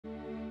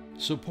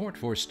Support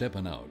for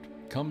Steppin Out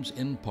comes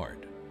in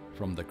part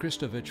from the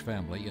Kristovich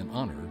family in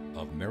honor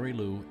of Mary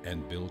Lou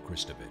and Bill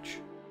Kristovich.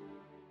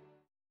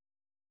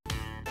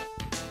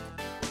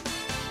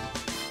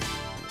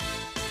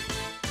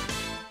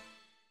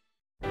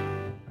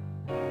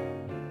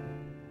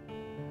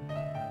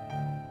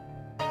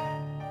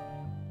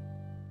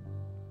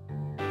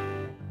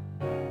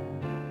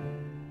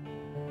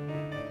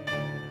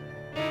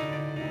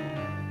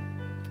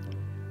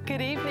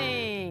 Good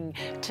evening.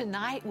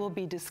 Tonight we'll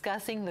be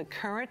discussing the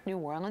current New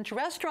Orleans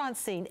restaurant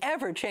scene,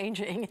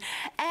 ever-changing,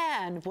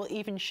 and we'll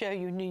even show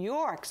you New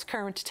York's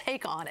current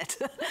take on it.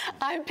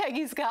 I'm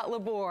Peggy Scott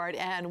Laborde,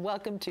 and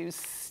welcome to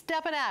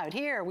Steppin Out.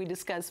 Here we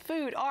discuss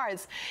food,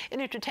 arts,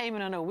 and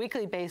entertainment on a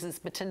weekly basis,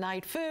 but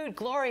tonight food,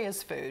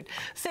 glorious food.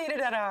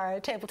 Seated at our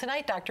table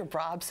tonight, Dr.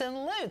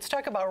 Brobson Lutz.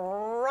 Talk about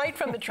right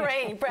from the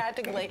train,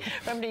 practically,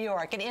 from New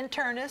York, an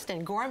internist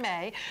and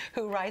gourmet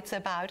who writes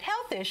about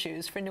health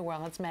issues for New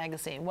Orleans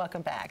Magazine.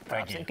 Welcome back,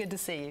 Brobson. Good to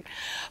see you.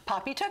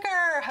 Poppy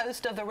Tucker,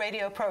 host of the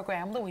radio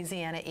program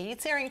Louisiana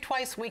Eats, airing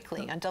twice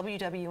weekly on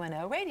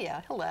WWNO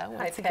Radio. Hello,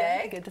 once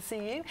again. Good to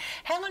see you.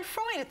 Helen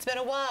Freund, it's been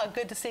a while.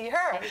 Good to see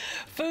her. Hey.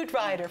 Food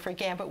writer for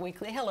Gambit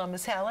Weekly. Hello,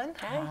 Miss Helen.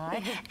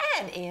 Hi.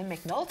 And Ian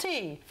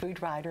McNulty,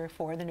 food writer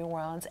for the New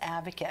Orleans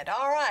Advocate.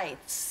 All right,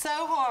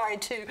 so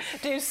hard to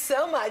do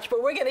so much,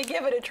 but we're going to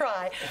give it a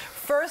try.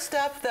 First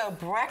up, though,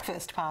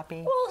 breakfast,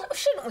 Poppy. Well,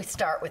 shouldn't we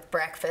start with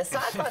breakfast?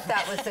 I thought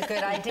that was a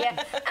good idea.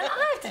 And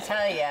I have to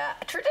tell you,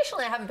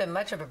 traditionally I haven't been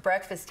much of a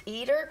breakfast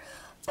eater,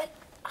 but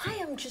I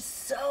am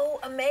just so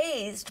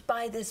amazed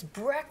by this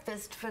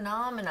breakfast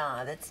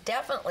phenomena that's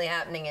definitely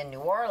happening in New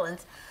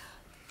Orleans.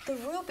 The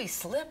Ruby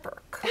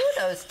Slipper,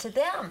 kudos to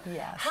them.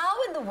 Yes.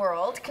 How in the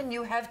world can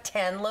you have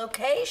 10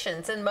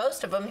 locations, and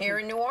most of them here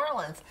in New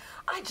Orleans?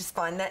 I just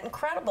find that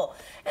incredible.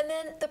 And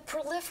then the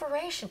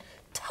proliferation.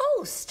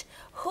 Toast.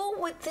 Who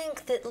would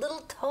think that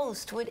Little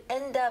Toast would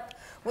end up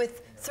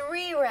with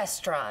 3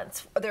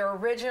 restaurants? Their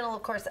original,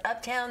 of course,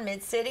 Uptown,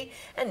 Mid-City,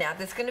 and now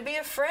there's going to be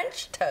a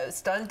French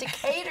Toast on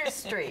Decatur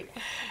Street.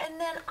 And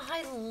then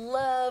I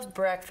love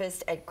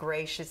breakfast at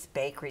Gracious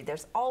Bakery.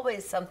 There's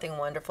always something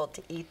wonderful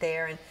to eat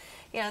there. And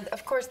you know,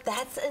 of course,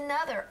 that's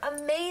another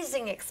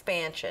amazing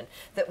expansion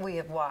that we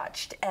have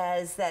watched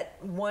as that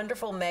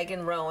wonderful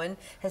Megan Rowan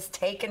has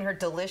taken her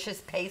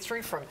delicious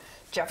pastry from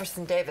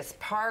Jefferson Davis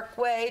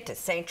Parkway to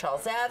St.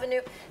 Charles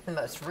Avenue, and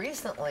most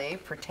recently,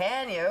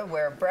 Britannia,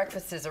 where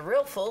breakfast is a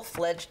real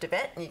full-fledged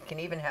event, and you can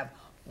even have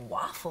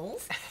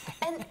waffles,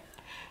 and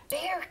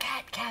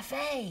Bearcat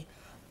Cafe,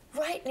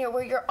 right near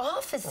where your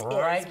office is.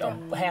 Right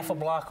half a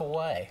block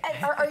away.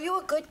 Are you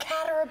a good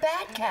cat or a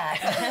bad cat?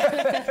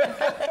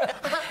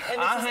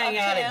 I hang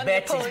out at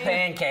Betsy's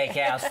Pancake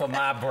House for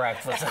my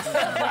breakfast.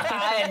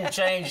 I hadn't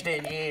changed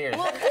in years.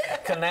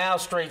 Canal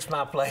Street's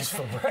my place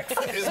for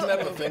breakfast. Isn't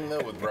that the thing,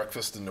 though, with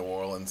breakfast in New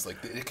Orleans? Like,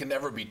 it can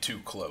never be too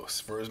close.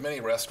 For as many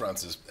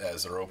restaurants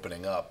as are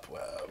opening up,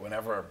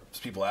 whenever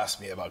people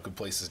ask me about good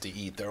places to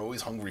eat, they're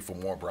always hungry for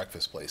more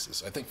breakfast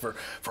places. I think for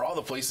all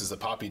the places that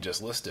Poppy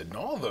just listed, and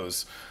all of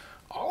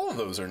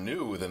those are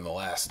new within the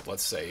last,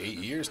 let's say, 8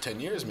 years, 10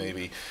 years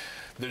maybe.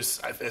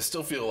 I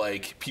still feel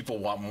like people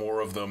want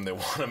more of them. They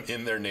want them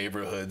in their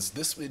neighborhoods.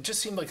 It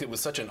just seemed like it was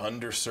such an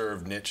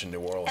underserved niche in New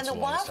Orleans. And the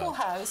Waffle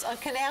House on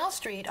Canal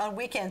Street, on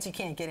weekends you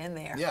can't get in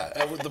there. Yeah,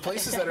 the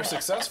places that are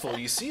successful,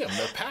 you see them.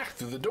 They're packed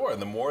through the door.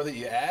 And the more that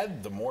you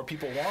add, the more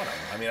people want them.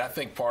 I mean, I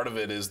think part of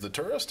it is the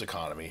tourist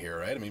economy here,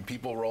 right? I mean,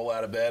 people roll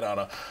out of bed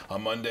on a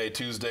Monday,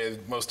 Tuesday.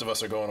 Most of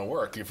us are going to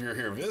work. If you're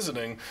here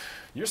visiting,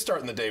 you're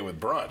starting the day with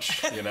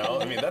brunch, you know?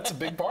 I mean, that's a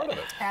big part of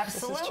it.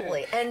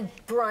 Absolutely. And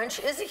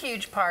brunch is a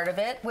huge part of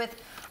it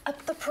with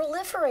the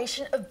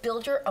proliferation of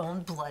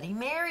build-your-own Bloody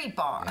Mary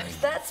bars.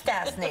 That's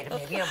fascinating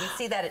me. You know, we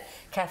see that at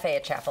Cafe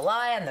at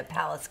Chapelaya and the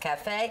Palace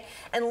Cafe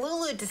and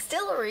Lulu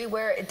Distillery,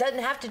 where it doesn't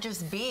have to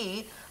just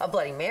be a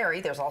Bloody Mary.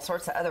 There's all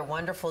sorts of other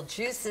wonderful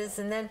juices.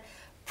 And then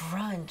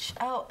brunch.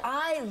 Oh,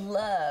 I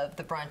love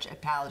the brunch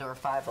at Palador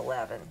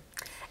 511.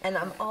 And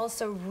I'm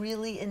also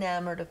really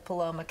enamored of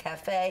Paloma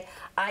Cafe.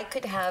 I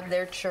could have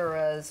their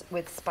churros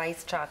with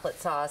spiced chocolate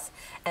sauce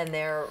and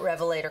their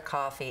Revelator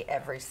coffee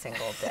every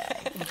single day.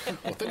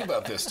 Well, think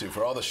about this, too.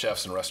 For all the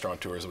chefs and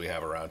restaurateurs we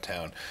have around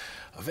town,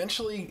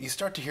 eventually you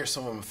start to hear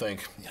some of them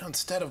think, you know,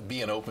 instead of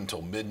being open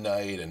till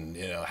midnight and,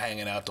 you know,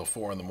 hanging out till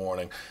 4 in the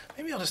morning,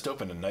 maybe I'll just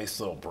open a nice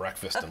little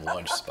breakfast and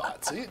lunch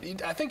spot. So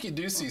I think you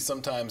do see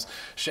sometimes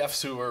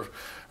chefs who are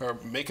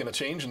making a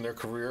change in their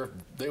career,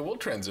 they will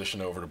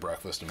transition over to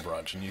breakfast and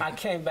brunch. And I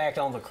came back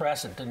on the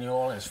Crescent to New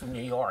Orleans from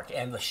New York,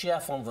 and the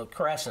chef on the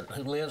Crescent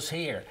who lives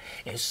here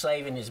is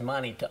saving his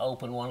money to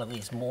open one of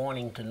these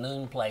morning to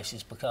noon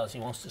places because he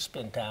wants to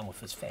spend time with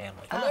his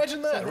family.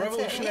 Imagine that. So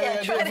revolutionary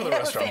idea for the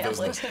restaurant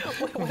business.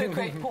 What a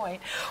great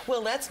point.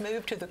 Well, let's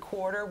move to the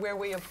quarter where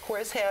we, of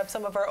course, have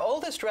some of our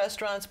oldest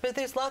restaurants, but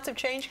there's lots of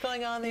change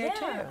going on there,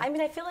 too. I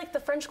mean, I feel like the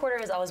French Quarter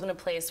has always been a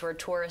place where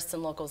tourists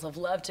and locals have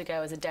loved to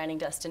go as a dining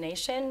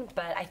destination,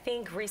 but I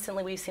think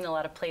recently we've seen a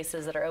lot of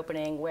places that are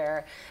opening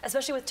where,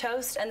 especially with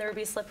Toast and the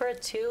Ruby Slipper,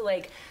 too,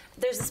 like,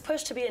 there's this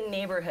push to be a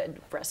neighborhood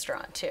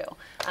restaurant too.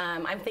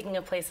 I'm thinking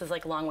of places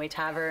like Longway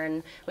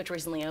Tavern, which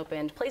recently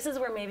opened. Places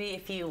where maybe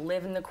if you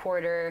live in the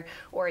quarter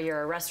or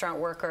you're a restaurant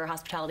worker,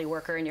 hospitality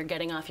worker, and you're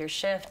getting off your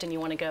shift and you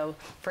want to go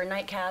for a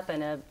nightcap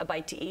and a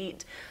bite to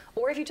eat,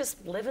 or if you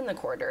just live in the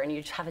quarter and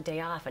you have a day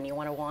off and you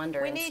want to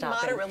wander and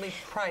stop. We need moderately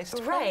priced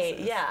Right,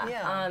 places.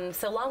 yeah.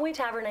 So Longway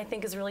Tavern, I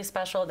think, is really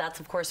special. That's,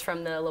 of course,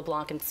 from the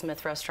LeBlanc and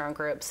Smith restaurant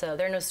group. So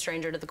they're no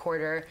stranger to the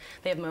quarter.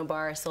 They have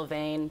Mobar,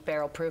 Sylvain,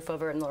 Barrel Proof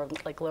over in the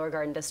Lower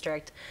Garden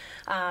District.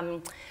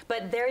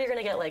 But there you're going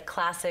to get like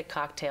classic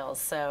cocktails.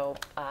 So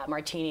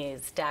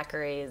martinis,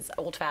 daiquiris,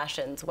 old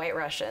fashions, white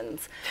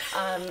Russians,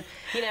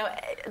 you know,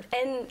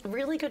 and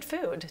really good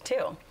food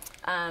too.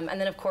 And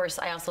then, of course,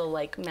 I also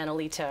like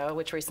Manolito,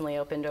 which recently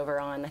opened over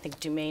on, I think,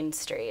 Dumaine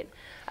Street,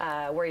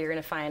 where you're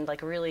going to find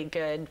like really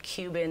good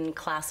Cuban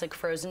classic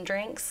frozen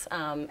drinks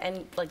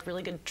and like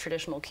really good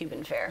traditional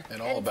Cuban fare.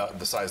 And all about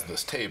the size of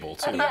this table,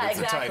 too. Yeah, It's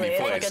exactly. a tiny It's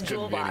place. like a Couldn't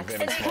jewel be any box.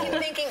 any And you keep smaller.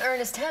 thinking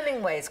Ernest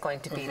Hemingway is going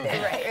to be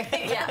there.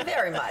 Right, yeah.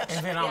 Very much.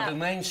 And then on Yeah.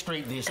 Dumaine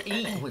Street, there's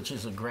Eat, which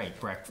is a great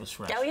breakfast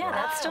restaurant. Oh, yeah,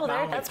 that's still My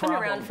there. only That's been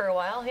around problem- for a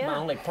while, yeah. My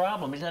only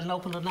problem, it doesn't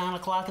open till 9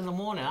 o'clock in the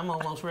morning. I'm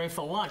almost ready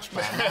for lunch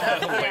by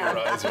now. Yeah.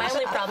 risers. My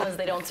only problem is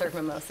they don't serve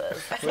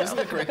mimosas. Well, isn't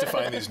it great to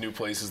find these new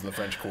places in the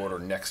French Quarter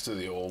next to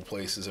the old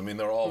places? I mean,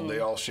 they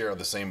all share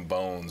the same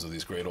bones of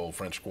these great old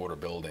French Quarter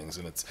buildings,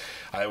 and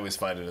I always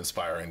find it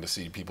inspiring to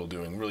see people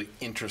doing really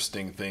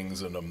interesting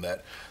things in them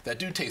that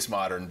do taste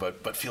modern,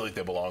 but feel like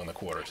they belong in the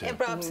quarter too. And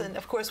Brobson,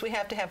 of course, we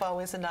have to have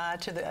always a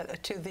nod to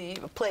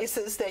the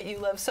places that you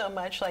love so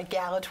much, like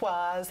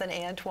Galatoire's and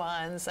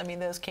Antoine's. I mean,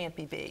 those can't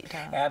be beat.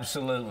 Huh?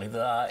 Absolutely.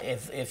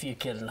 If you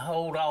can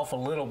hold off a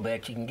little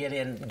bit, you can get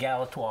in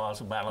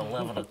Galatoire's about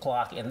 11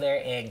 o'clock, and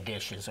their egg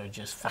dishes are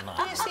just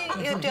phenomenal. You see,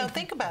 you don't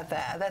think about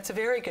that. That's a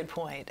very good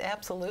point.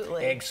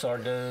 Absolutely. Egg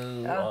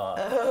sardou,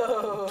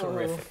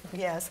 terrific.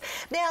 Yes.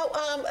 Now,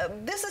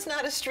 this is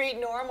not a street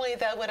normally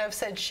that would have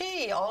said,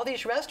 gee, all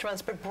these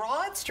restaurants, but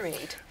Broad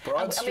Street. Broad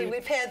I mean, Street.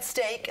 we've had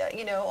steak,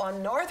 you know,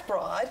 on North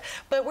Broad,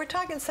 but we're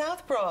talking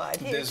South Broad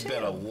here, There's too.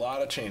 been a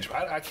lot of change.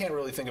 I can't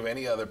really think of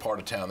any other part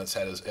of town that's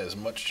had as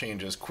much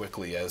change as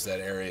quickly as that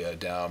area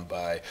down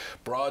by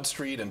Broad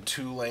Street and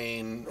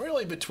Tulane,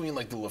 really between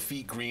like the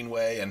Lafitte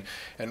Greenway and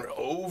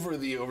over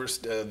the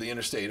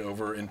interstate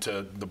over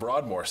into the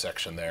Broadmoor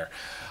section there.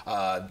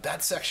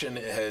 That section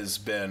has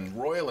been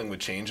roiling with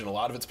change, and a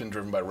lot of it's been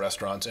driven by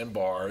restaurants and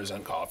bars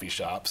and coffee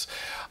shops.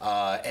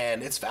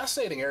 And it's a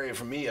fascinating area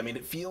for me. I mean,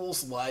 it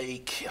feels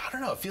like, I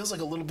don't know, it feels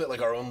like a little bit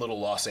like our own little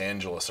Los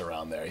Angeles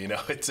around there. You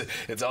know,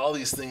 it's all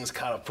these things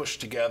kind of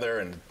pushed together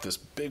and this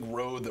big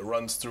road that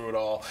runs through it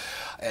all.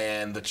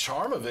 And the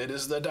charm of it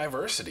is the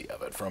diversity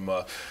of it. From,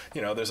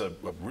 you know, there's a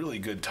really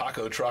good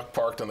taco truck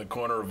parked on the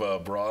corner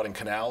of Broad and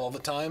Canal all the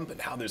time,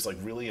 and how there's like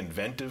really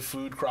inventive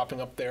food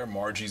cropping up there.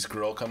 Margie's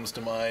Grill comes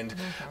to mind.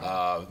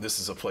 This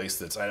is a place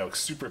that's, I know,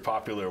 super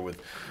popular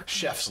with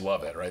chefs.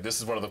 Love it, right? This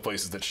is one of the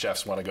places that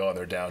chefs want to go on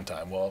their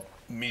downtime. Well,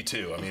 me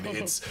too. I mean,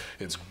 it's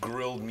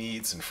grilled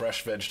meats and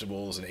fresh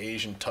vegetables and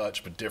Asian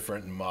touch, but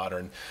different and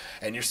modern.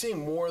 And you're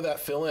seeing more of that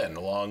fill in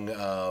along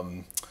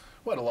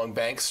along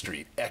Bank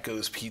Street.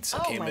 Echo's Pizza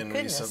Oh, came my in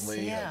goodness,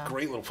 recently. yeah. A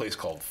great little place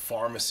called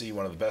Pharmacy,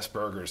 one of the best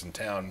burgers in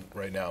town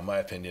right now, in my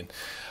opinion.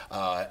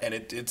 And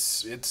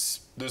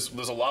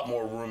there's a lot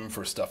more room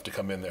for stuff to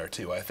come in there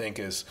too. I think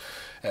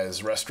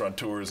as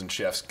restaurateurs and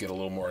chefs get a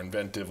little more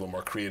inventive, a little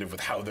more creative with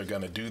how they're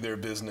going to do their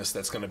business,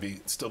 that's going to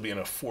still be an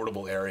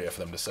affordable area for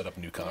them to set up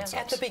new concepts.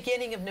 At the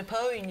beginning of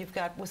Napoleon, you've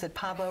got, was it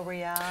Pavo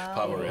Real?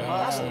 Pavo Real.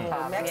 Awesome.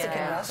 Pavo, Mexican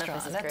yeah. restaurant. That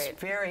place is That's great.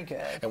 very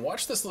good. And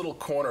watch this little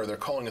corner. They're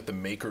calling it the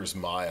Maker's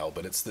Mile,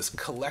 but it's this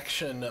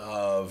collection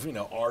of, you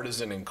know,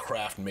 artisan and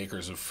craft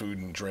makers of food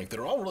and drink that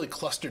are all really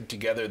clustered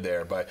together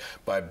there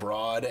by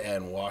Broad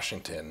and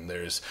Washington.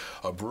 There's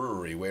a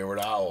brewery, Wayward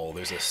Owl.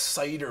 There's a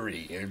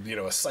cidery, you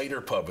know, a cider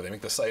pub where they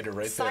make the cider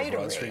right there,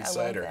 Broad Street I love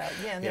Cider. that.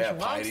 Yeah, and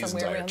there's rum Pity's and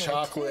somewhere Diet around there,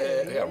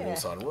 Chocolate. too. Yeah, Yeah.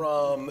 Rules on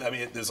Rum. I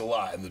mean, there's a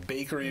lot. And the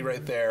bakery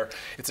right there.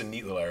 It's a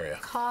neat little area.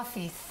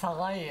 Coffee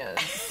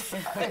science.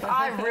 If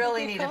I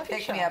really need a Coffee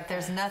pick me shop. up,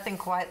 there's nothing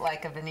quite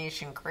like a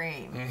Venetian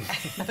cream.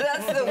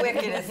 That's the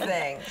wickedest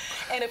thing.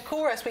 And of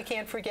course, we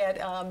can't forget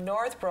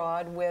North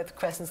Broad with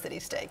Crescent City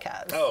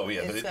Steakhouse. Oh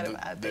yeah, It's kind of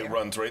out it there.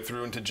 runs right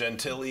through into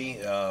Gentilly.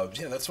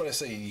 Yeah, that's what I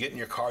say. You get in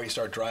your car, you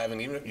start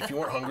driving. Even if you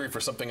weren't hungry for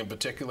something in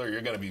particular,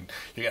 you're gonna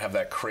have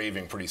that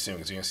craving pretty soon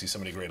because you're gonna see so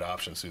many great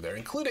options through there,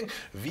 including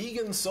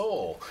Vegan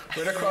Soul.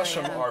 Right across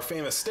from our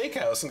famous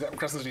steakhouse,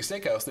 Crescent City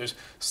Steakhouse, there's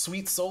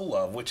Sweet Soul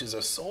Love, which is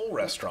a soul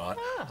restaurant,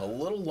 a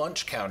little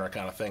lunch counter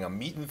kind of thing, a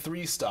meat and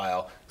three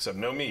style, except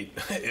no meat.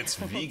 It's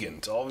vegan.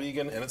 It's all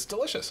vegan and it's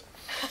delicious.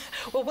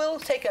 Well, we'll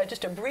take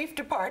just a brief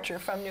departure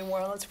from New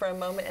Orleans for a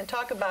moment and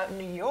talk about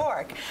New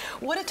York.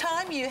 What a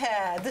time you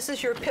had. This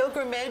is your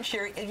pilgrimage,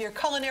 your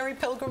culinary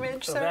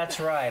pilgrimage, sir? That's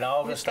right.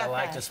 August, I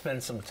like to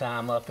spend some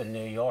time up in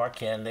New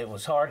York, and it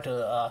was hard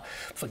to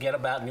forget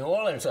about New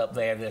Orleans up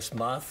there this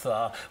month.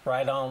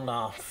 Right on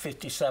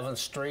 57th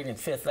Street and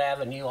 5th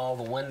Avenue, all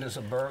the windows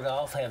of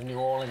Berghoff have New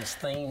Orleans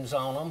themes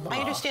on them. I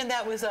understand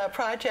that was a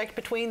project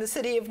between the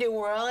city of New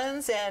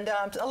Orleans and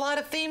a lot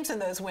of themes in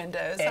those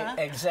windows, huh?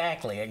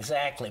 Exactly.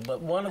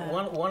 But one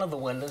of the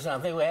windows, I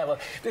think we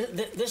have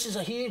this is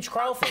a huge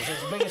crawfish.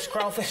 It's the biggest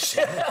crawfish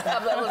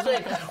I've ever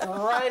seen.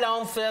 Right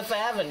on 5th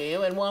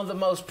Avenue, in one of the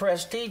most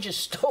prestigious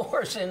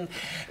stores in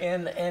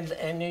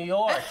New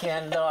York.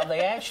 And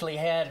they actually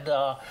had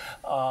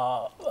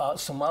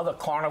some other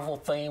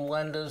carnival themed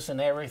windows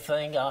and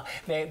everything.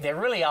 They're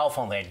really off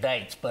on their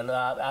dates, but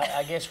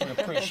I guess we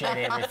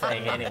appreciate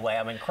everything anyway.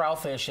 I mean,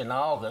 crawfish in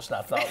August,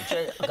 I thought,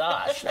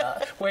 gosh,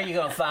 where are you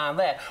going to find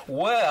that?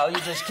 Well, you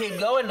just keep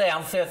going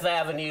down 5th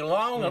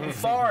Avenue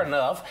far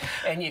enough,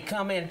 and you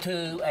come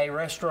into a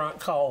restaurant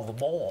called The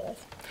Ball,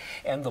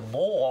 and The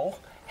Ball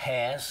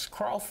has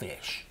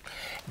crawfish.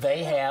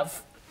 They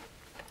have...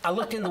 I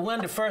looked in the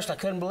window first, I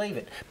couldn't believe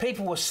it.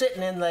 People were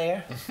sitting in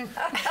there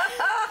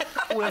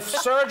with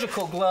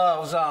surgical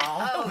gloves on.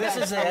 Oh, this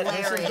is it,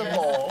 this is The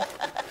Ball.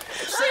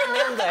 Sitting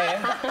in there,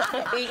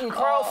 eating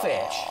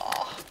crawfish.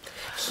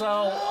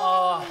 So,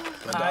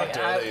 Doctor,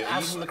 are they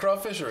eating the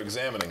crawfish or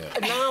examining it?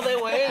 No, they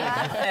were eating.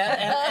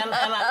 And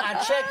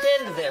I checked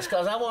into this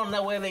because I want to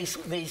know where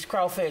these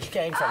crawfish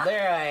came from.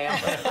 There I am.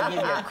 I'll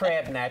give you a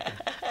crab napkin.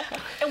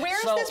 And where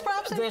is this,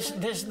 Brobson?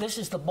 This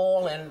is The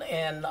Ball, and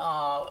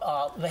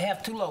they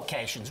have two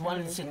locations.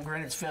 One is in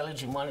Greenwich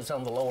Village, and one is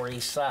on the Lower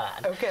East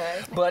Side.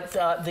 Okay. But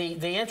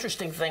the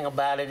interesting thing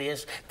about it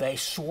is they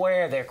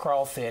swear their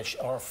crawfish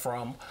are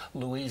from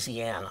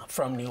Louisiana,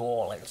 from New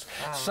Orleans.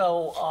 Wow.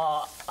 So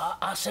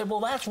I said, well,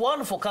 that's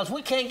wonderful, because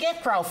we can't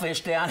get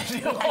crawfish down in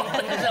New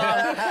Orleans.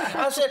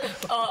 I said,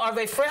 are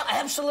they fresh?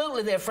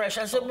 Absolutely, they're fresh.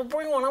 I said, well,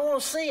 bring one. I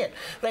want to see it.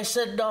 They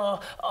said,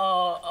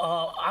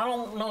 I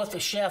don't know if the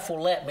chef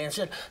will let me. And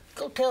said,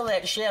 go tell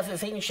that chef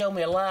if he can show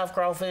me a live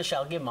crawfish,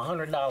 I'll give him a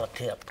 $100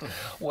 tip.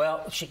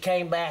 Well, she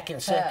came back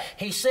and said,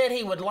 he said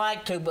he would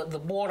like to, but the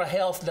Board of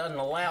Health doesn't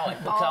allow it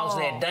because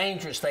they're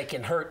dangerous. They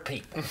can hurt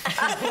people.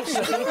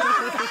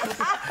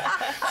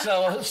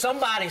 So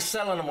somebody's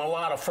selling them a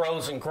lot of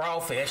frozen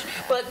crawfish,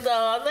 but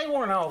they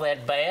weren't all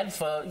that bad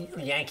for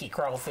Yankee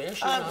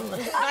crawfish.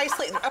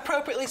 Nicely,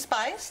 appropriately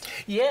spiced?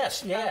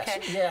 Yes.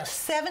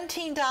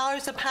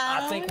 $17 a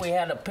pound? I think we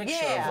had a picture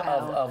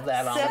of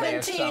that on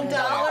there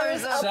somewhere.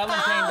 $17 a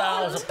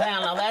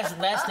pound. Now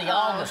that's the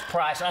August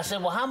price. I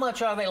said, well, how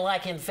much are they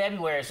like in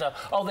February? So,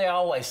 they're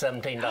always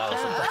 $17 a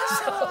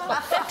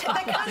pound.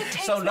 That kind of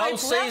takes so no my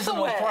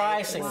seasonal breath away.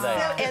 pricing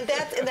there. And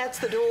that's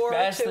the door.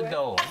 That's the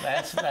door.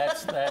 That's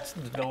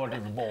the door to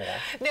The Ball.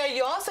 Now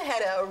you also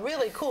had a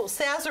really cool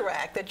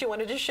Sazerac that you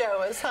wanted to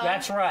show us, huh?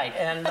 That's right,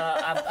 and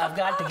I've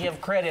got to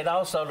give credit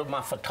also to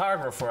my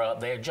photographer up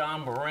there,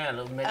 John Barrett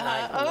of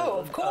Midnight.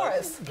 Of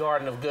course.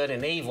 Garden of Good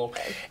and Evil,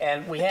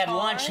 and we had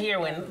lunch here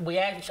when we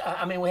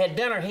had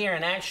dinner here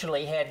and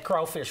actually had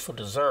crawfish for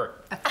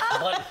dessert.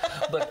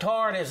 But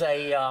Tard is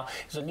a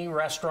new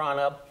restaurant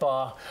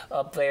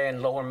up there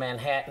in Lower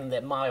Manhattan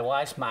that Molly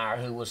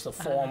Weissmeyer, who was the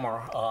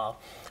former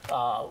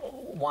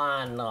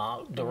wine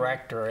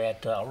director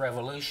at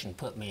Revolution,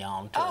 put me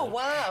on to. Oh,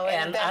 wow.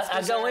 And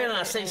I go in and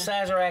I see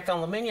Sazerac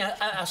on the menu.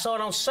 I saw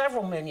it on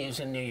several menus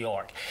in New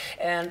York.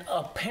 And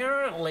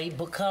apparently,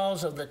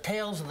 because of the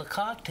Tales of the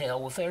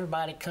Cocktail, with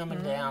everybody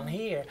coming down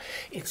here,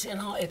 it's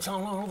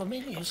on all the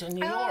menus in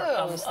New York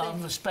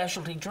of the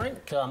specialty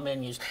drink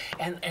menus.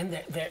 And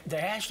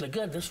they're actually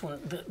good. This one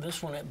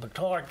at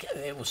Batard,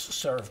 it was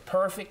served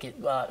perfect. It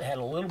had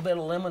a little bit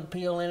of lemon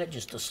peel in it,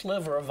 just a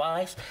sliver of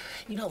ice.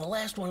 You know, the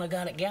last one I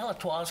got at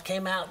Galatoire's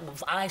came out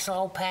with ice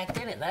all packed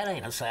in it. That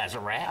ain't a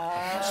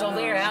Sazerac. So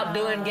they're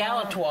outdoing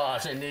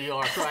Galatoire's in New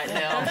York right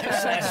now.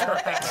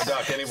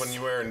 Doc, anyone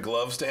you wearing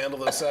gloves to handle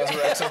those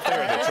Sazeracs up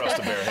there, or they trust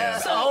a bare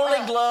hand?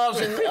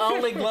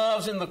 Only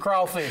gloves in the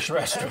crawfish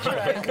restaurant.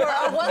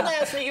 Well, one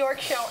last New York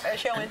show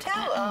and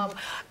tell.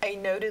 A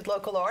noted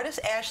local artist,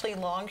 Ashley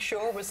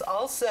Longshore, was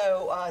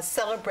also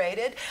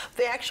celebrated.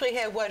 They actually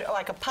had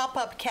like a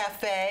pop-up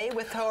cafe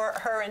with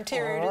her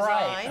interior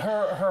design.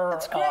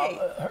 That's great.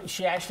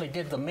 She actually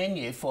did the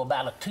menu for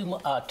about a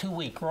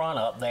two-week run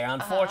up there.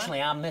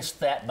 Unfortunately, I missed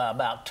that by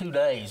about 2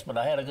 days, but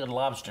I had a good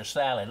lobster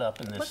salad up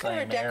in this same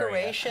area. Look at her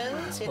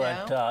decorations, you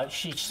know. But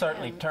she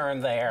certainly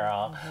turned their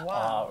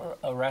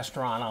a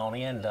restaurant on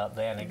end up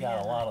there, and it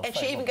got a lot of. And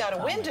she even got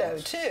a window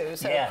too,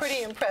 so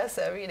pretty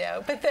impressive, you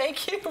know. But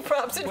thank you,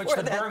 Brobson, which for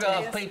the that.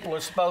 Berghoff people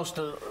are supposed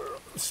to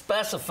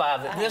specify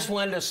that this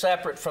window's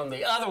separate from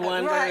the other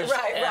windows.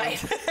 Right.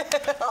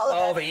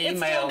 All the It's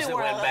still emails New that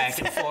went back Orleans.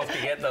 and forth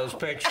to get those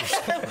pictures.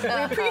 We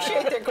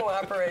appreciate their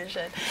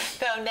cooperation.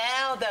 So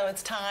now, though,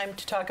 it's time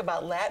to talk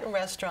about Latin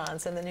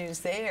restaurants and the news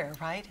there,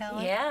 right,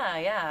 Helen?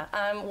 Yeah.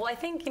 Well, I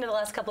think, the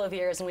last couple of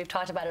years, and we've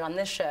talked about it on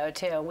this show,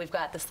 too, we've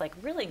got this,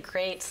 really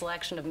great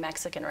selection of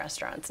Mexican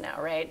restaurants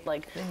now, right?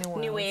 Like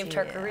New Wave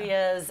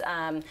Taquerias,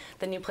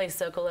 the new place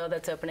Zocalo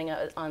that's opening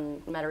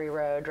on Metairie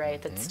Road,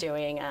 right, that's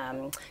doing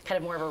kind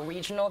of more of a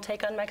regional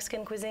take on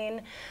Mexican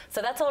cuisine.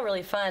 So that's all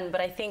really fun,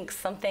 but I think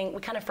we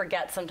kind of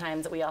forget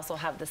sometimes that we also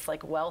have this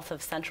wealth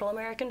of Central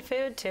American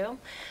food too.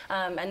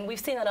 And we've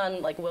seen that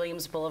on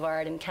Williams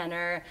Boulevard in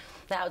Kenner,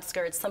 the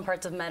outskirts, some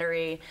parts of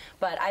Metairie,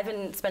 but I've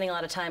been spending a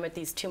lot of time at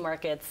these two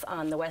markets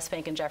on the West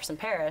Bank in Jefferson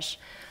Parish.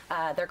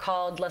 They're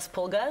called Las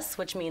Pulgas,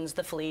 which means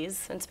the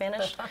fleas in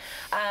Spanish.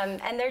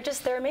 And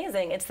they're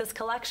amazing. It's this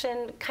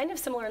collection, kind of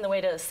similar in the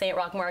way to St.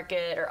 Roch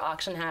Market or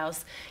Auction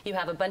House. You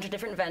have a bunch of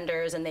different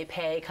vendors and they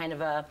pay kind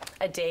of a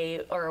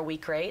day or a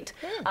week rate,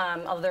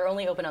 although they're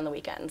only open on the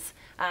weekends.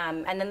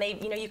 And then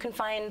you can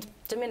find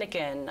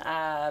Dominican,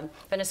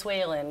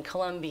 Venezuelan,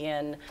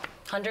 Colombian,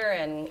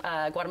 Honduran,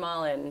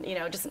 Guatemalan,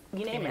 just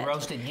you name it.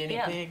 Roasted guinea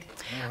pig?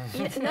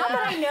 Not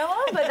that I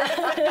know of, but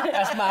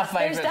That's my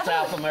favorite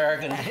South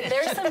American.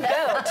 there's some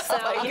goat,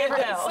 so you never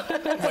know.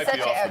 Might Such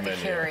be an off the menu.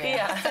 Epicurean.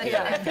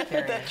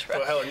 That's right.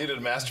 Well, Helen, you did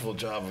a masterful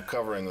job of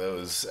covering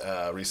those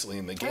recently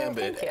in the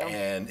Gambit. thank you.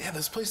 And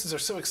those places are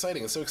so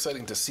exciting. It's so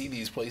exciting to see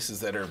these places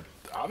that are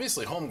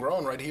obviously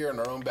homegrown right here in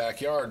our own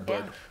backyard,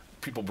 but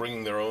people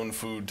bringing their own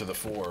food to the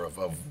fore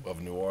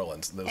of New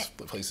Orleans. Those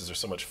places are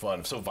so much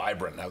fun, so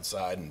vibrant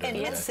outside. And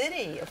Inn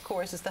City, of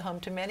course, is the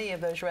home to many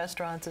of those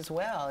restaurants as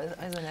well,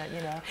 isn't it?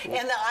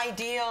 And the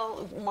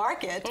ideal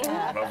market.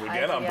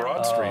 Again, on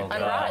Broad Street. On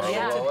Broad,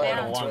 What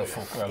a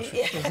wonderful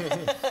grocery.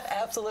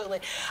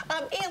 Absolutely.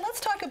 Ian, let's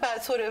talk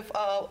about sort of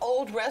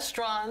old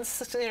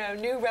restaurants,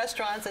 new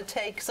restaurants that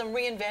take some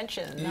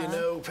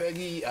reinvention.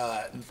 Peggy,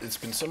 it's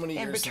been so many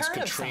And years since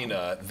return of some.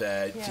 Katrina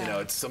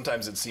that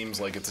sometimes it seems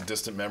like it's a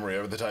distant memory.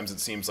 Other times it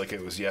seems like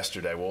it was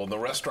yesterday. Well, in the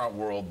restaurant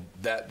world,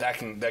 that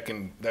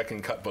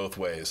can cut both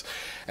ways.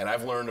 And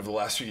I've learned over the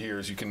last few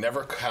years, you can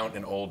never count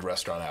an old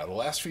restaurant out. The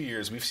last few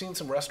years, we've seen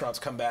some restaurants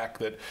come back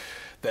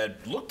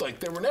that looked like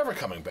they were never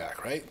coming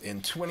back, right?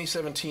 In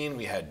 2017,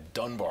 we had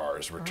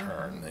Dunbar's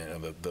return,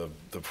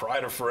 the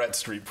pride of Ferret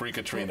Street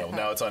pre-Katrina.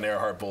 Now it's on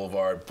Earhart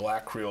Boulevard,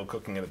 Black Creole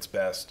cooking at its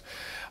best.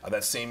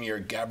 That same year,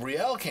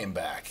 Gabrielle came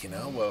back,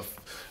 a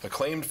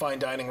acclaimed fine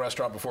dining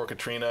restaurant before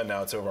Katrina.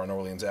 Now it's over on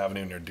Orleans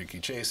Avenue near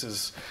Dookie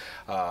Chase's,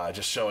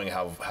 just showing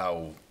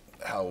how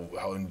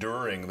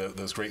enduring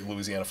those great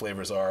Louisiana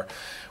flavors are.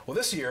 Well,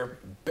 this year,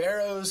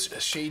 Barrow's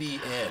Shady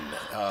Inn,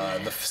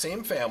 the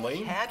same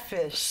family.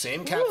 Catfish.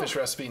 Same catfish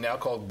recipe, now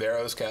called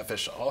Barrow's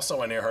Catfish,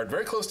 also on Earhart,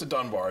 very close to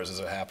Dunbar's as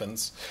it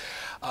happens.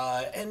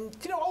 And,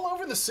 all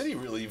over the city,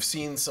 really, you've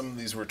seen some of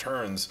these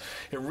returns.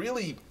 It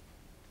really,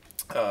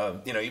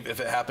 if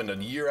it happened a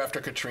year after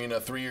Katrina,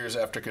 3 years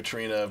after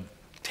Katrina,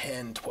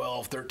 10,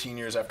 12, 13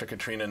 years after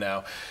Katrina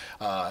now,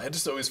 it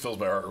just always fills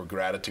my heart with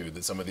gratitude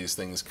that some of these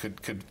things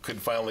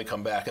could finally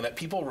come back, and that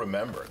people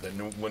remember that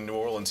when New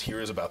Orleans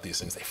hears about these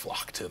things, they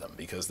flock to them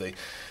because they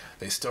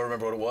still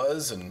remember what it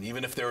was, and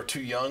even if they were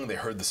too young, they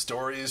heard the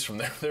stories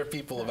from their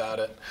people about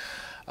it.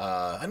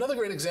 Another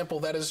great example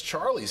of that is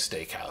Charlie's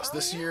Steakhouse.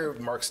 This year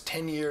marks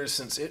 10 years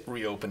since it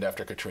reopened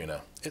after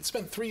Katrina. It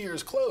spent 3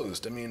 years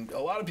closed. I mean, a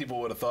lot of people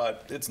would have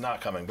thought it's not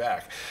coming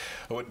back.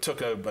 It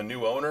took a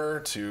new owner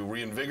to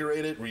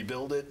reinvigorate it,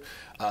 rebuild it,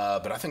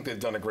 but I think they've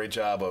done a great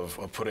job of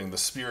putting the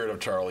spirit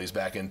of Charlie's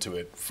back into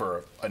it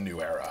for a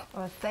new era.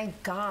 Well,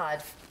 thank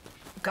God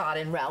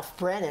and Ralph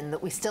Brennan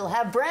that we still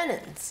have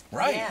Brennans.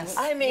 Right. Yes.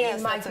 I mean,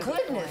 Yes, my that's a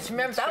good goodness. point.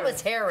 Remember, That's that true.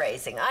 was hair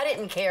raising. I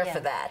didn't care for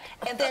that.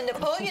 And then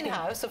Napoleon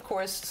House, of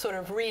course, sort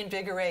of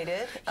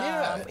reinvigorated,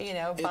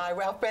 by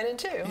Ralph Brennan,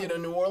 too.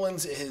 New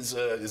Orleans is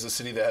a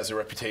city that has a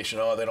reputation,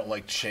 they don't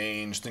like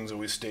change, things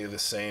always stay the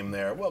same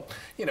there. Well,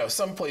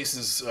 some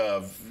places,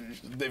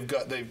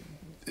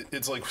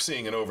 it's like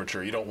seeing an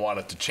overture. You don't want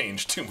it to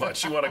change too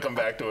much. You want to come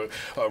back to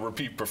a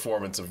repeat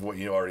performance of what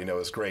you already know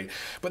is great.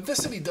 But this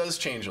city does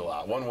change a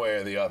lot, one way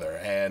or the other.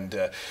 And,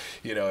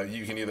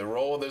 you can either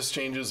roll with those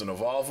changes and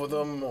evolve with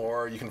them,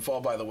 or you can fall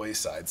by the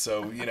wayside.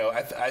 So,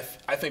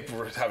 I think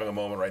we're having a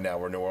moment right now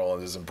where New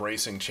Orleans is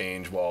embracing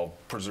change while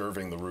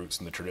preserving the roots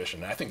and the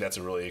tradition. And I think that's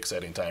a really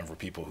exciting time for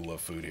people who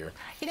love food here.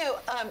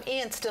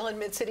 Ian, still in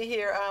Mid-City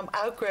here,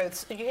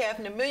 Outgrowths, you have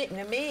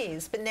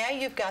Nemise, but now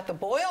you've got the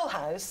Boyle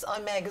House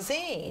on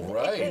Magazine.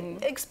 Right.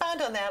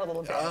 Expound on that a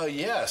little bit.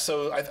 Yeah,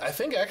 so I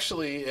think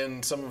actually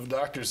in some of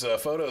Doctor's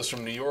photos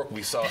from New York,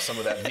 we saw some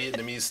of that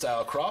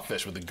Vietnamese-style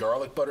crawfish with the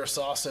garlic butter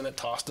sauce in it,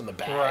 tossed in the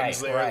bags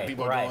there. Right,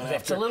 people are going It's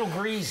after. a little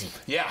greasy.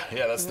 Yeah,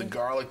 that's the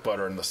garlic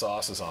butter and the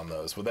sauces on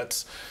those. Well,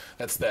 that's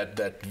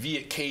that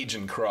Viet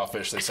Cajun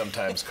crawfish, they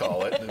sometimes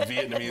call it. The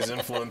Vietnamese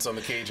influence on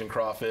the Cajun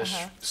crawfish.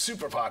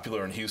 Super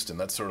popular in Houston.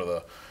 That's sort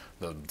of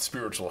the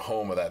spiritual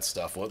home of that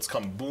stuff. Well, it's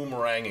come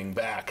boomeranging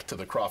back to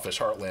the crawfish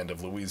heartland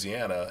of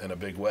Louisiana in a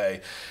big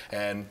way,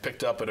 and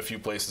picked up at a few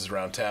places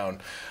around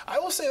town. I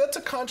will say that's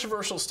a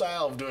controversial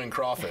style of doing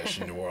crawfish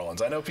in New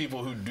Orleans. I know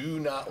people who do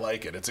not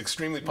like it. It's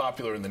extremely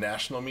popular in the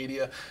national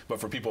media,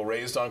 but for people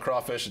raised on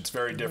crawfish, it's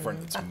very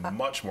different. It's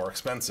much more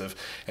expensive,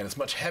 and it's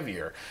much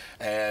heavier,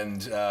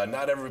 and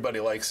not everybody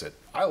likes it.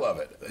 I love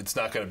it. It's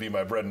not going to be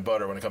my bread and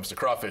butter when it comes to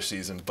crawfish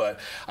season, but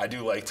I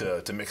do like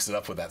to mix it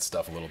up with that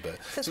stuff a little bit.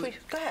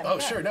 Go ahead. Oh,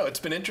 sure. No, it's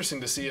been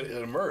interesting to see it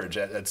emerge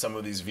at some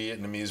of these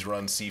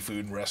Vietnamese-run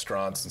seafood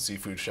restaurants and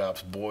seafood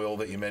shops. Boyle,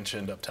 that you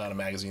mentioned, uptown of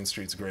Magazine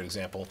Street, is a great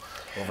example.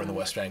 Over in the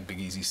West Bank, Big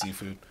Easy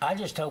Seafood. I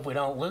just hope we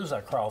don't lose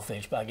our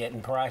crawfish by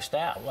getting priced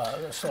out,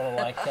 sort of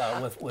like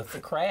with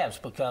the crabs,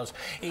 because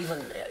even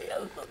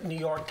New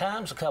York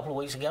Times a couple of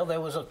weeks ago,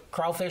 there was a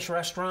crawfish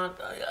restaurant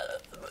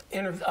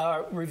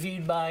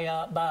reviewed by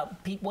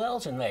Pete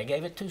Wells in there.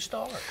 Gave it 2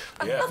 stars.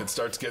 Yeah, if it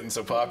starts getting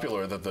so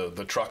popular that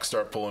the trucks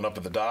start pulling up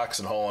at the docks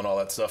and hauling all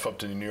that stuff up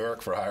to New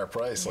York for a higher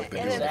price, like they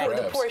do with the crabs.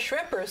 And the poor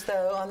shrimpers,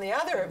 though, on the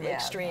other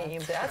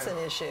extreme, that's an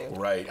issue.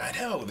 Right, I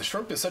know. The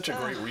shrimp is such a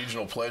great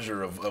regional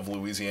pleasure of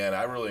Louisiana.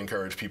 I really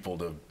encourage people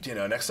to,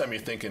 next time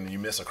you're thinking you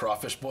miss a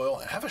crawfish boil,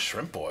 have a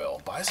shrimp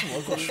boil. Buy some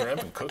local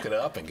shrimp and cook it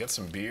up and get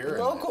some beer.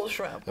 Local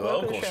shrimp.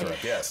 Local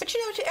shrimp, yes. But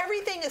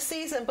everything is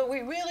seasoned, but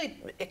we really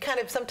kind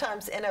of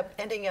sometimes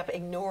ending up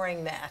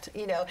ignoring that.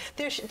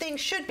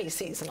 Things should be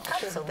seasonal,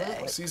 shouldn't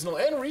they? Seasonal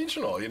and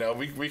regional.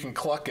 We can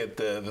cluck at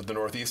the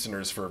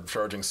Northeasterners for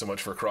charging so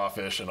much for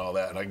crawfish and all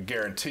that, and I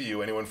guarantee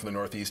you anyone from the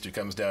Northeast who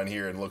comes down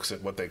here and looks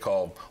at what they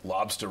call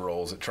lobster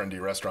rolls at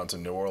trendy restaurants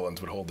in New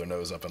Orleans would hold their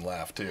nose up and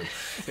laugh too.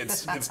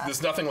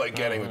 There's nothing like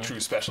getting a true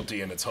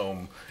specialty in its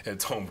home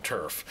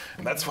turf,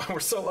 and that's why we're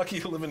so lucky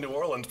to live in New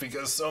Orleans,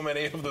 because so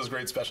many of those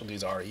great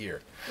specialties are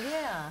here.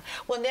 Yeah.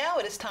 Well, now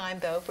it is time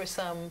though for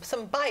some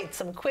bites,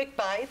 some quick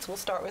bites. We'll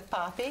start with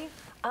Poppy.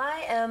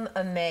 I am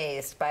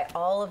amazed by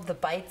all of the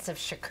bites of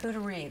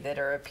charcuterie that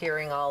are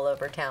appearing all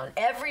over town.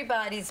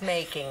 Everybody's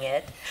making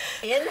it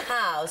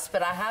in-house,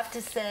 but I have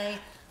to say,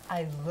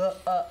 I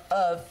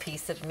love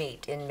Piece of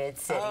Meat in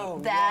Mid-City. Oh,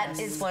 that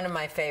is one of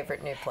my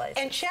favorite new places.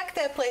 And check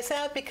that place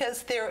out,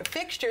 because their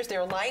fixtures,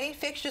 their lighting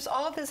fixtures,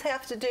 all of this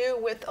have to do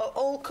with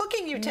old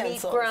cooking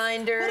utensils. Meat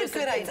grinders. What a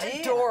good idea.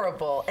 It's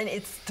adorable, and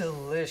it's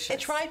delicious.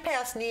 It's right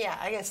past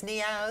Neo's.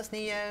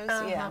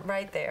 Yeah.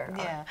 Right there.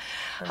 Yeah.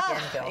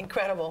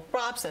 Incredible.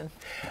 Brobson.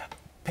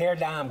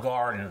 Paradigm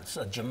Gardens,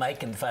 a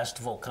Jamaican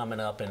festival coming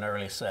up in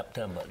early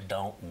September.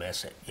 Don't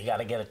miss it. You got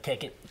to get a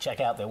ticket.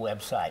 Check out their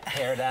website,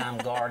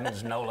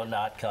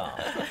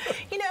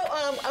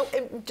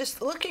 ParadigmGardensNOLA.com.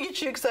 Just looking at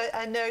you, because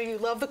I know you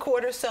love the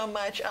quarter so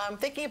much, I'm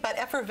thinking about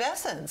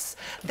Effervescence.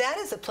 That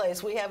is a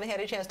place we haven't had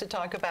a chance to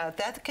talk about.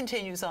 That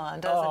continues on,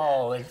 doesn't it?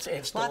 Oh, it's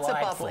Lots delightful.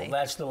 of bubbly.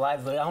 That's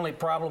delightful. The only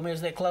problem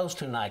is they close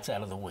 2 nights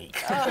out of the week.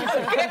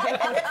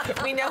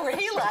 We know where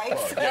he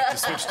likes. Well, you have to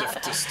switch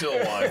to still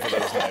wine for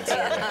those nights.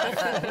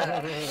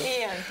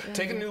 Ian.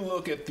 Take a new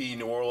look at the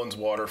New Orleans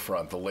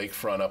waterfront, the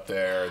lakefront up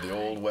there. The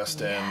old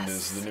West End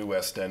is the new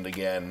West End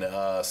again.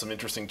 Some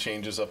interesting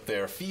changes up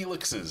there.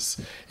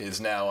 Felix's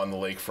is now on the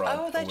lakefront.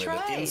 Oh, that's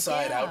right.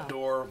 Inside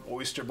outdoor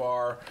oyster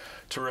bar.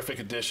 Terrific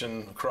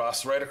addition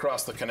right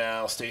across the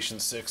canal. Station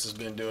 6 has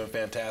been doing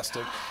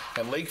fantastic.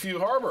 And Lakeview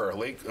Harbor,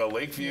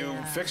 Lakeview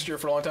fixture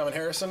for a long time in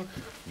Harrison.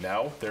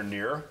 Now they're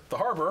near the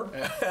harbor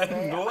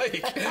and the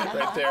lake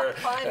right there,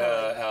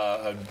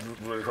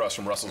 right across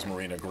from Russell's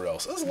Marina Grill.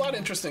 So there's a lot of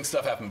interesting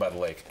stuff happening by the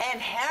lake. And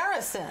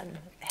Harrison.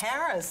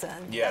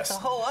 Yes. That's a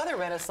whole other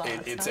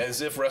renaissance. It's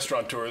as if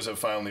restaurateurs have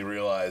finally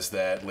realized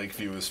that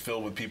Lakeview is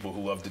filled with people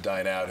who love to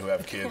dine out, who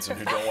have kids, and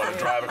who don't want to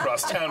drive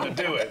across town to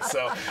do it.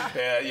 So,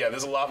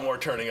 there's a lot more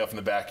turning up in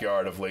the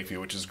backyard of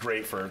Lakeview, which is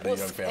great for the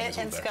young families.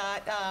 And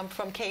Scott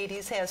from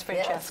Katie's has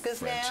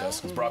Francesca's now.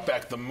 Francesca's brought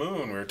back the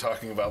Moon. We were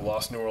talking about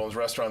lost New Orleans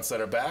restaurants that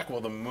are back.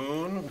 Well, the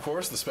Moon, of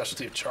course, the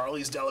specialty of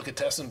Charlie's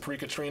Delicatessen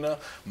pre-Katrina,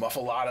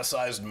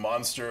 muffalata-sized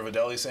monster of a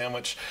deli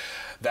sandwich.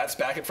 That's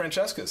back at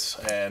Francesca's,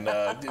 and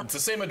it's the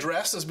same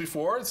address as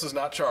before. This is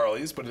not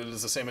Charlie's, but it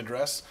is the same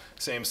address,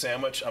 same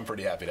sandwich. I'm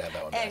pretty happy to have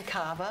that one back. And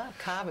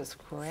Cava's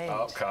great.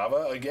 Oh,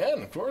 Cava,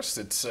 again, of course.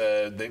 It's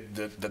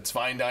that's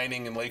fine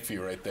dining in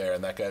Lakeview right there,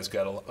 and that guy's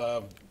got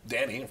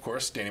Danny, of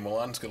course, Danny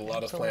Milan's got a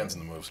lot of plans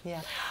in the moves.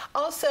 Yeah.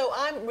 Also,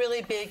 I'm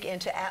really big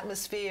into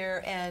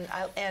atmosphere and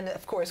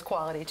of course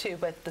quality too,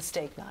 but the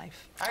steak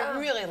knife. I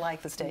really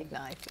like the steak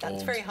knife.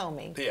 It's very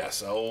homey.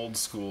 Yes, old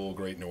school,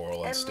 great New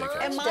Orleans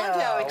steakhouse. And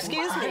Mondo,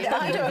 excuse me,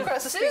 Mondo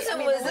across the street.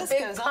 Susan was a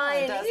big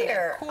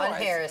pioneer on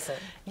Harrison.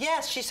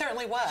 Yes, she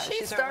certainly was.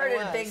 She started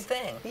a big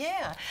thing.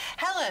 Yeah.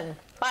 Helen,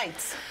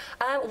 bites.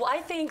 Well, I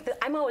think that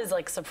I'm always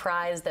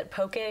surprised that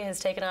poke has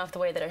taken off the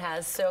way that it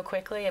has so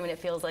quickly. I mean, it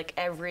feels like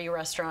every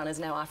restaurant is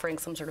now offering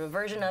some sort of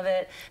version of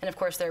it, and of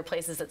course there are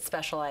places that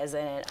specialize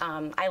in it.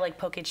 I like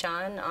Poke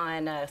Chan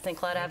on St.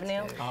 Cloud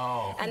Avenue,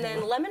 and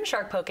then Lemon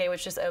Shark Poke,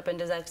 which just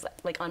opened, is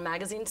on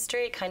Magazine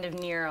Street, kind of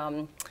near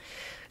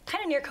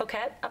kind of near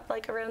Coquette, up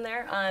like around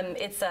there.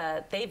 It's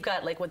they've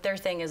got like what their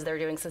thing is. They're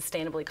doing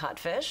sustainably caught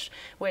fish,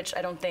 which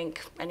I don't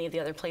think any of the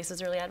other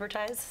places really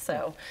advertise.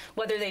 So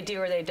whether they do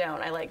or they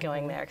don't, I like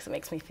going there because it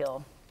makes me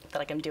feel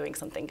like I'm doing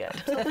something good.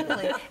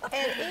 Totally.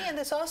 And Ian,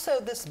 there's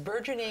also this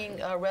burgeoning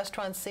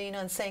restaurant scene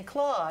on St.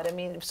 Claude. I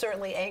mean,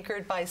 certainly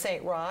anchored by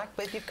St. Roch,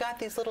 but you've got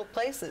these little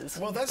places.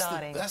 Well,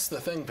 that's the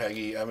thing,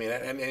 Peggy. I mean,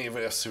 and any of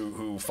us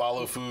who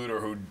follow food or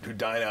who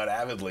dine out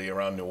avidly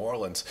around New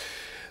Orleans,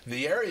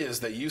 the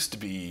areas that used to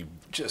be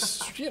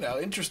just, you know,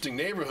 interesting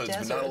neighborhoods,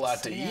 but not a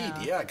lot to eat.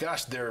 Yeah,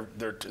 gosh,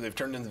 they've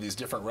turned into these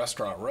different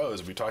restaurant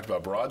rows. We talked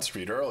about Broad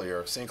Street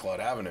earlier, St. Claude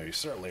Avenue. You're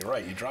certainly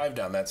right. You drive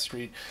down that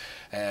street,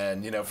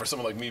 and you know, for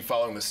someone like me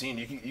following the scene,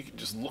 you can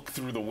just look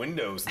through the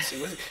windows and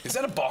see, is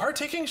that a bar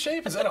taking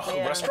shape? Is that a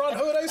restaurant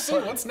hood I see?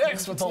 What's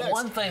next? What's next? But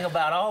one thing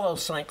about all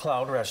those St.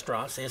 Claude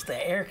restaurants is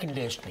the air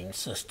conditioning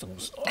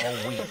systems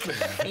are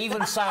weak.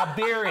 Even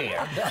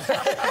Siberia,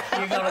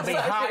 you're going to be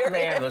hot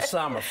there in the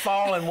summer.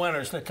 Fall and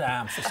winter's the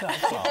time for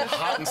St. Claude.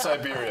 Hot in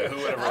Siberia. Who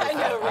would ever I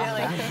know,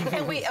 really.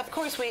 And we, of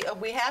course,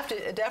 we have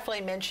to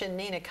definitely mention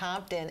Nina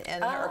Compton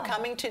and her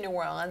coming to New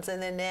Orleans,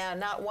 and then now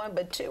not one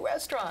but two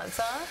restaurants,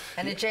 huh?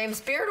 And a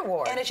James Beard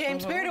Award. And a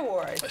James Beard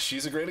Award.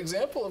 She's a great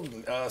example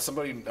of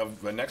somebody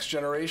of the next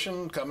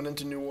generation coming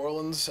into New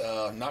Orleans,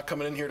 not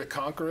coming in here to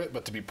conquer it,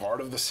 but to be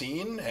part of the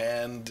scene.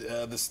 And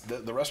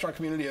the restaurant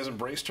community has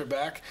embraced her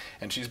back,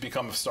 and she's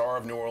become a star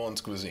of New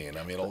Orleans cuisine.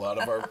 I mean, a lot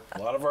of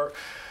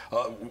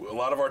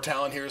our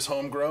talent here is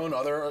homegrown.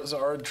 Others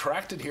are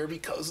attracted here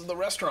because of the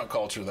restaurant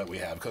culture that we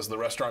have, because of the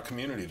restaurant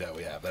community that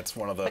we have. That's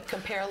one of the. But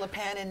compare Le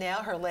Pen and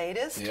now her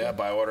latest. Yeah,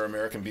 By Order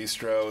American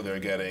Bistro. They're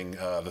getting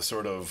the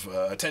sort of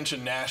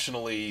attention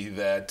nationally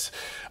that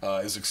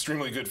is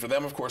extremely good for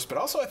them, of course, but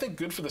also I think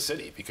good for the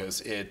city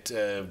because it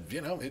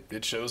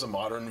shows a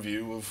modern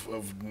view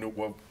of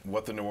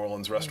what the New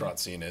Orleans restaurant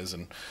scene is,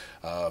 and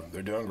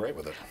they're doing great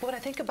with it. When I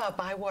think about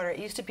Bywater, it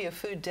used to be a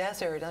food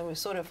desert. It was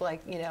sort of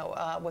like,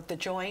 with the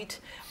joint,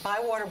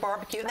 Bywater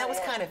barbecue, and that was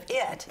kind of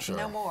it. Sure.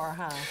 No more,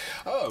 huh?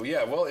 Oh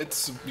yeah, well,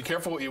 be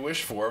careful what you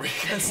wish for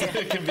because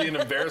it can be an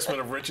embarrassment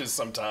of riches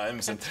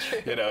sometimes, and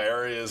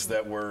areas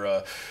that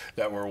were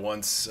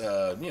once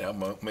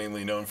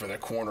mainly known for their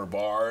corner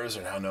bars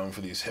are now known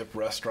for these hip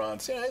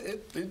restaurants. Yeah,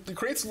 it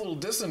creates a little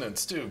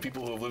dissonance too.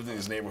 People who have lived in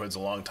these neighborhoods a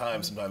long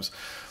time sometimes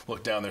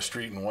look down their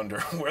street and wonder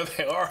where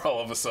they are all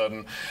of a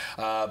sudden.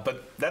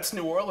 But that's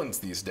New Orleans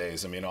these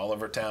days. I mean, all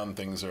over town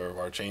things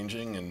are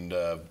changing, and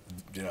the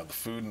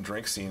food and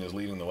drink scene is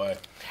leading the way.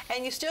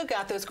 And you still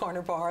got those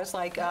corner bars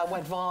like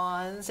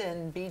Vaughn's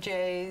and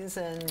BJ's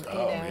and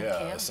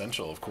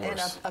Essential, of course.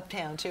 And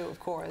Uptown too, of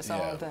course.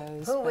 All of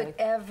those. Who would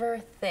ever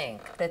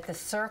think that the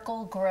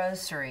Circle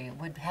Grocery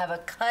would have a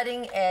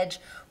cutting-edge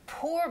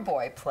poor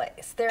boy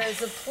place? There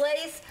is a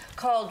place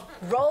called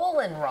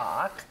Rollin'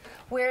 Rock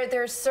where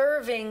they're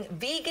serving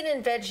vegan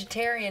and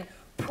vegetarian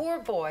poor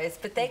boys,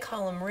 but they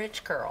call them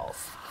rich girls.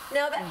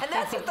 Now, and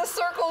that's at the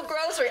Circle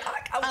Grocery.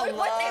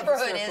 What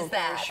neighborhood is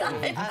that?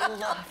 I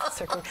love the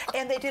Circle.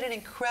 And they did an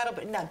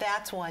incredible. Now,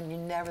 that's one you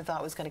never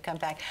thought was going to come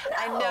back. No.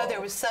 I know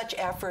there was such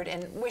effort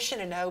and wishing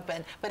it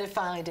open, but it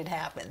finally did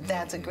happen.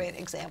 That's a great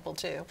example,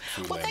 too.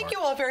 Well, thank you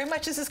all very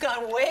much. This has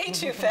gone way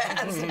too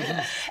fast.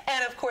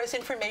 And, of course,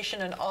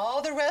 information on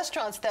all the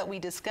restaurants that we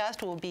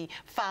discussed will be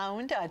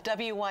found at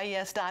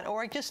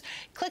WYES.org. Just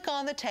click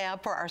on the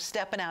tab for our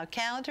Steppin' Out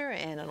calendar,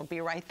 and it'll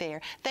be right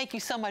there. Thank you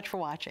so much for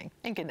watching,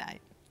 and good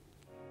night.